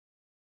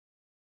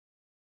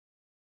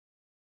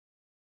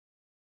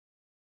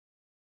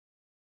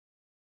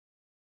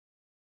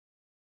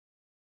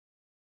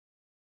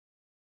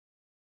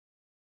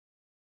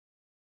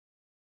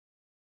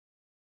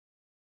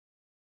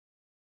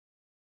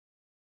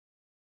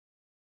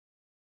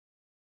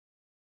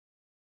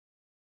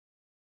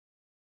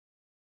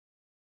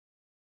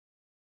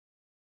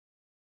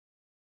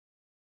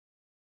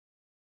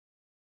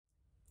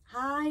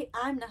Hi,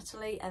 I'm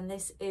Natalie and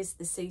this is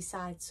the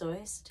Seaside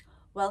Sewist.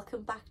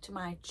 Welcome back to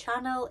my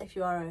channel if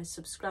you are a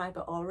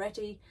subscriber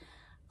already,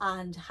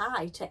 and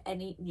hi to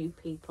any new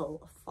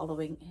people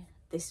following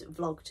this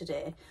vlog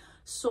today.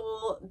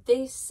 So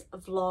this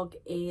vlog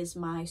is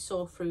my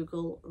Sew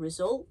Frugal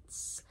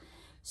results.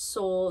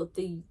 So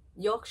the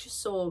Yorkshire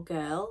Sew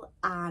Girl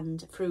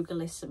and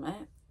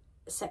Frigalisima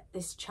set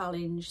this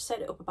challenge, set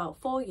it up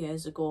about 4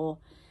 years ago,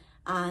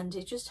 and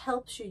it just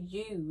helps you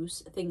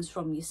use things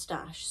from your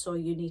stash. So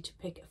you need to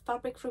pick a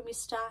fabric from your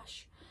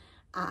stash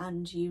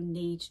and you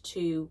need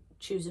to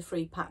choose a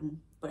free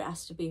pattern, but it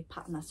has to be a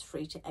pattern that's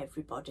free to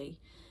everybody.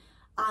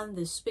 And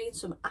there's been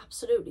some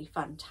absolutely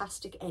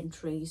fantastic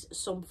entries,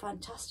 some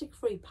fantastic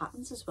free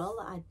patterns as well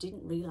that I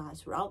didn't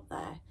realise were out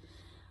there.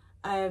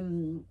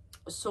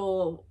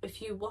 So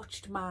if you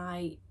watched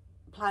my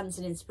plans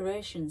and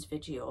inspirations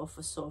video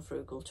for Sew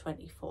Frugal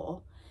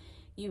 24,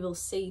 you will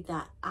see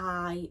that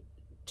I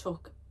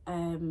took a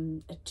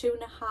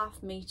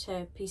 2.5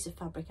 metre piece of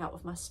fabric out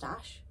of my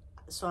stash.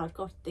 So I'd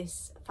got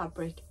this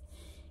fabric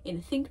in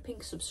a Think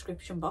Pink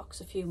subscription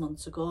box a few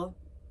months ago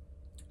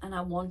and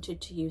I wanted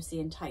to use the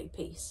entire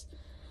piece.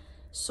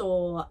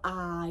 So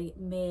I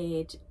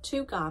made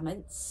 2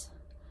 garments,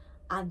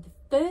 and the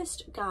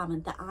first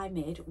garment that I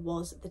made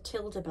was the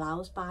Tilda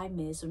blouse by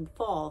Maison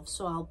Fauve.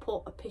 So I'll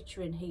put a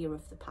picture in here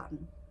of the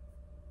pattern.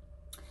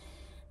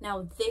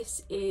 Now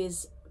this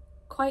is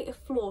quite a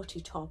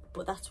floaty top,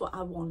 but that's what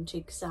I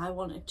wanted because I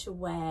wanted to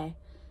wear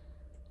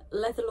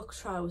leather look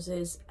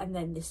trousers and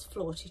then this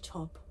floaty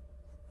top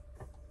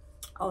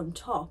on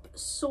top.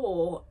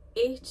 So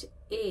it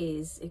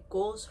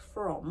goes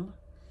from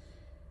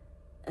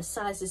a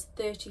sizes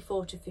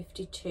 34 to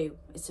 52.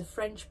 It's a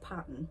French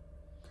pattern,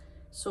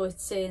 so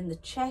it's saying the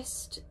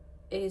chest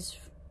is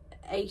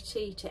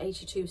 80 to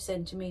 82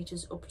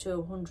 centimeters up to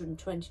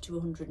 120 to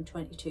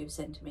 122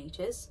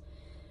 centimeters.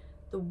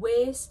 The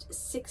waist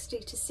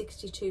 60 to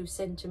 62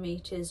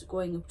 centimeters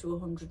going up to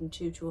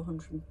 102 to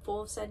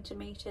 104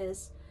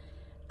 centimeters,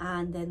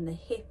 and then the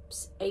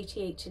hips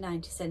 88 to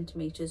 90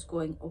 centimeters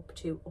going up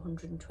to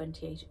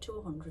 128 to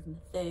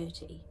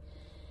 130.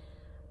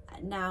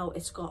 Now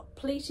it's got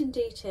pleating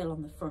detail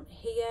on the front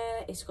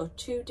here. It's got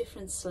 2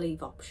 different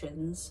sleeve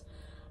options.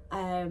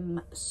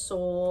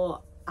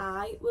 So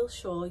I will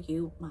show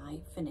you my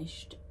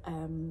finished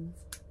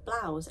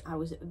blouse. I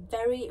was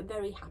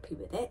very happy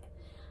with it.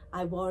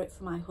 I wore it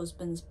for my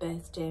husband's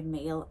birthday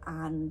meal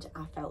and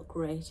I felt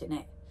great in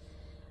it.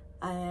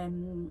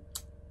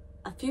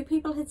 A few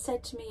people had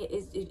said to me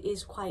it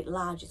is quite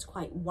large, it's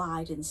quite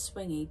wide and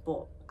swingy,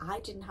 but I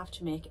didn't have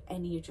to make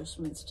any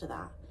adjustments to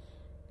that.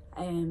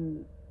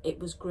 It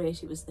was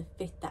great, it was the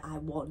fit that I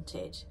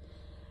wanted.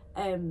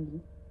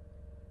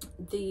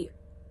 The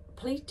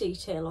pleat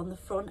detail on the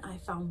front I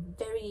found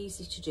very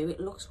easy to do. It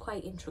looks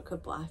quite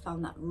intricate, but I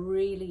found that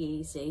really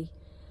easy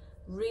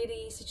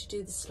to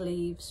do the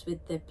sleeves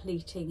with the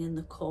pleating and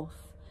the cuff.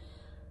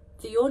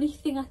 The only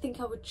thing I think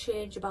I would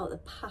change about the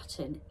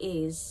pattern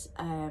is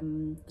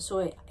so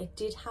it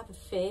did have a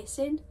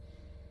facing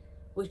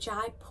which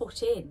I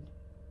put in,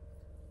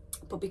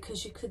 but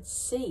because you could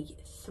see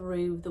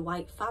through the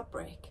white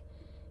fabric,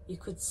 you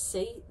could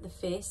see the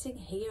facing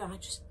here. I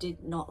just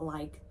did not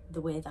like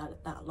the way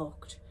that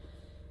looked,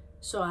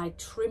 so I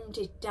trimmed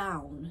it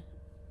down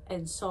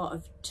and sort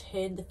of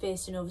turned the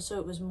facing over so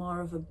it was more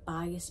of a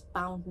bias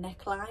bound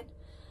neckline.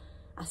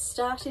 I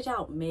started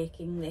out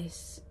making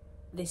this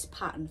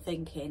pattern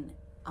thinking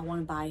I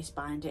want to bias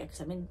bind it because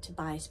I'm into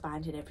bias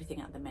binding everything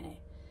at the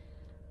minute,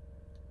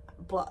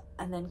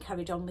 and then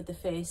carried on with the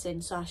facing.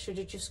 So I should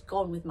have just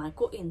gone with my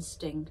gut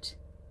instinct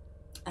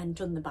and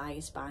done the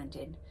bias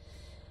binding.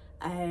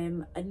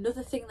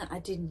 Another thing that I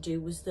didn't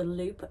do was the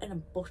loop and a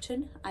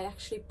button. I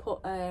actually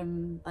put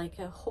like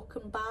a hook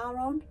and bar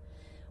on,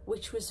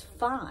 which was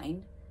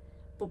fine,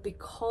 but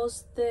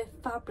because the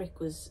fabric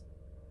was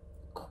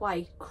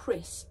quite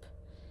crisp,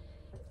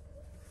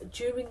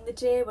 during the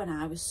day when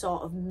I was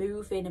sort of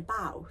moving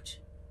about,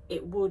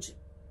 it would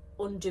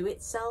undo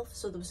itself.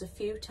 So there was a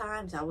few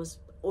times I was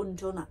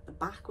undone at the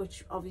back,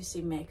 which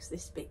obviously makes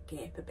this bit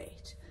gape a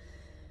bit.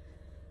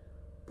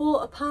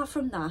 But apart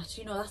from that,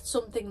 you know, that's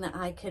something that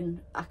I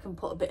can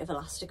put a bit of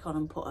elastic on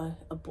and put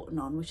a button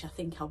on, which I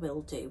think I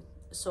will do.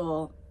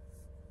 So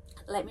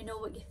let me know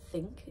what you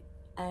think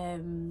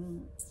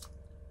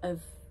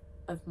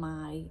of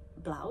my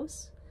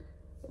blouse.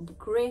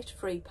 Great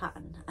free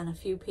pattern, and a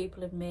few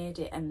people have made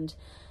it, and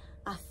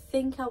I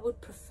think I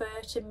would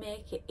prefer to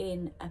make it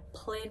in a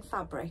plain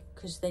fabric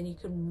because then you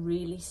can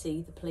really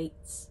see the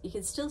pleats. You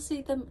can still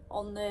see them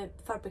on the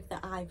fabric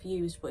that I've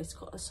used, but it's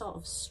got a sort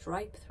of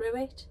stripe through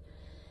it,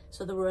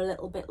 so they were a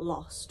little bit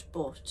lost,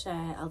 but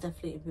I'll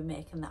definitely be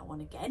making that one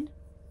again.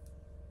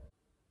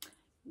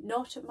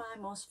 Not my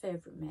most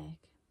favourite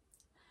make.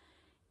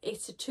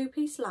 It's a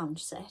 2-piece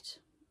lounge set,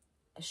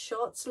 a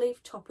short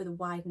sleeve top with a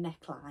wide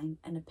neckline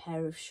and a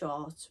pair of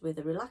shorts with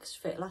a relaxed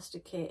fit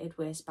elasticated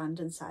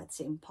waistband and side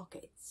seam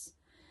pockets.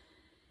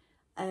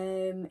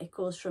 It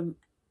goes from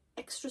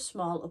extra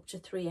small up to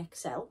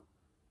 3XL.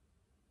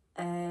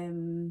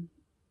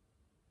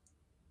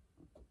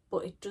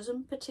 but it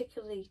doesn't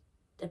particularly,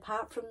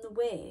 apart from the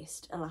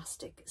waist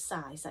elastic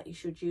size that you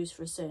should use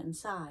for a certain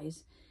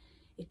size,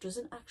 it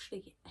doesn't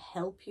actually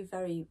help you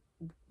very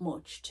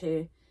much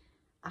to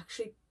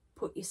actually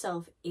put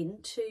yourself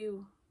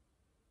into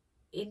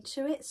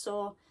it.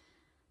 So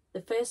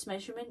the first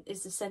measurement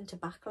is the centre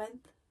back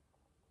length.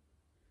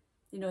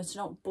 You know, it's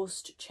not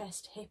bust,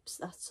 chest, hips,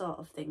 that sort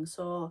of thing.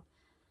 So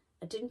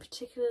I didn't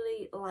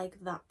particularly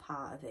like that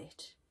part of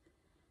it.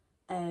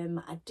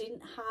 I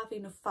didn't have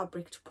enough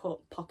fabric to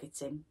put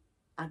pockets in.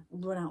 I'd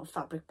run out of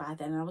fabric by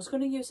then. And I was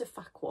going to use a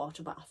fat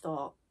quarter, but I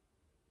thought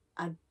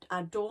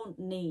I don't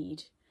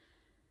need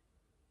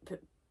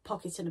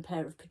pockets in a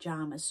pair of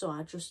pyjamas, so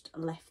I just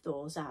left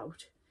those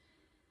out.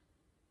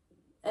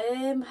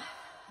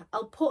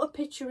 I'll put a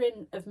picture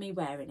in of me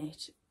wearing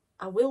it.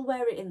 I will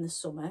wear it in the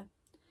summer.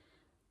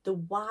 The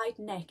wide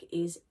neck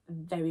is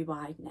very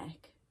wide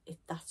neck.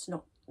 That's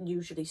not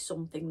usually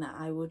something that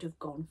I would have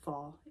gone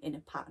for in a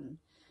pattern.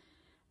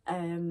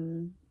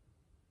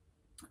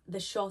 The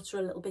shorts are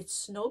a little bit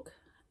snug.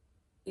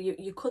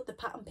 You cut the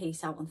pattern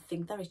piece out and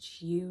think that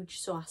it's huge,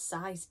 so I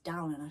sized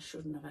down, and I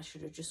shouldn't have. I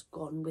should have just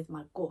gone with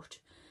my gut.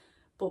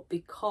 But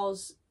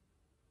because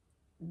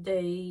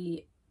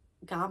the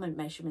garment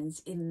measurements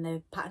in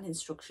the pattern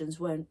instructions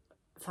weren't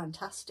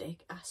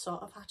fantastic, I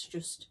sort of had to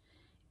just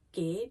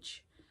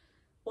gauge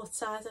what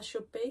size I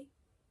should be.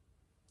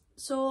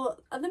 So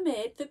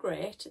they're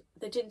great.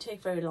 They didn't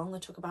take very long. They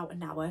took about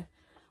an hour,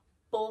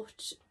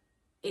 but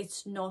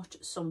it's not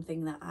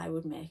something that I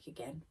would make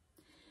again.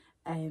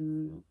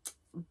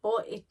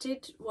 But it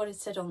did what it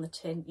said on the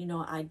tin. You know,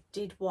 I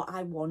did what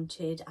I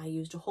wanted. I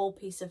used a whole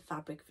piece of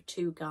fabric for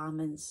 2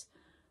 garments.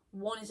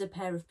 One is a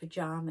pair of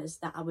pyjamas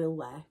that I will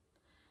wear,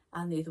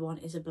 and the other one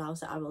is a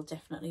blouse that I will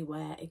definitely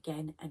wear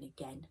again and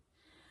again.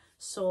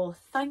 So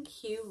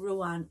thank you,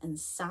 Ruan and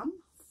Sam,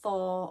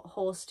 for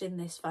hosting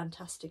this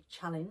fantastic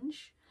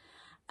challenge.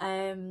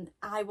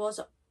 I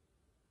was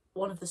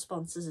one of the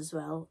sponsors as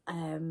well.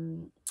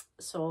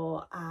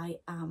 So I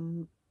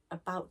am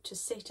about to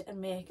sit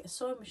and make a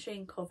sewing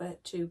machine cover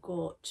to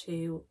go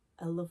to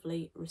a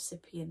lovely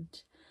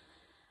recipient.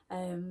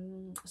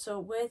 So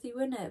worthy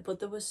winner, but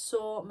there were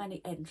so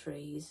many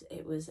entries.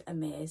 It was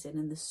amazing,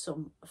 and there's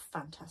some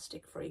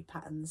fantastic free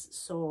patterns.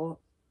 So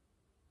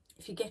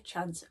if you get a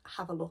chance,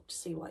 have a look to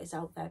see what is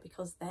out there,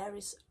 because there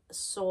is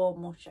so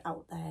much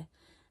out there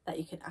that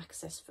you can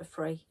access for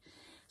free.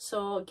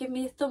 So give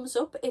me a thumbs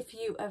up if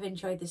you have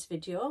enjoyed this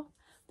video.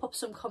 Pop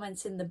some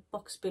comments in the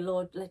box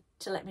below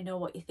to let me know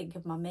what you think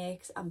of my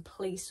makes, and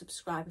please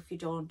subscribe if you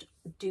don't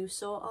do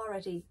so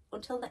already.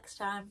 Until next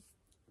time,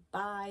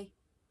 bye.